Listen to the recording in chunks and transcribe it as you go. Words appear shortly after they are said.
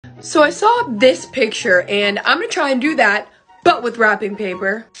So I saw this picture and I'm gonna try and do that, but with wrapping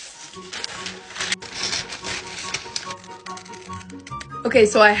paper. Okay,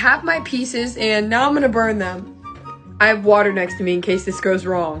 so I have my pieces and now I'm gonna burn them. I have water next to me in case this goes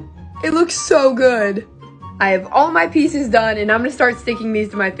wrong. It looks so good. I have all my pieces done and I'm gonna start sticking these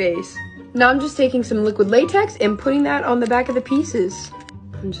to my face. Now I'm just taking some liquid latex and putting that on the back of the pieces.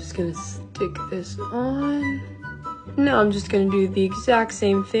 I'm just gonna stick this on. Now I'm just gonna do the exact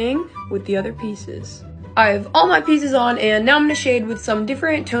same thing with the other pieces. I have all my pieces on and now I'm gonna shade with some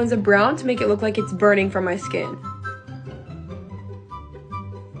different tones of brown to make it look like it's burning from my skin.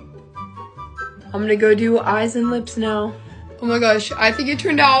 I'm gonna go do eyes and lips now. Oh my gosh, I think it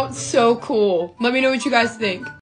turned out so cool. Let me know what you guys think.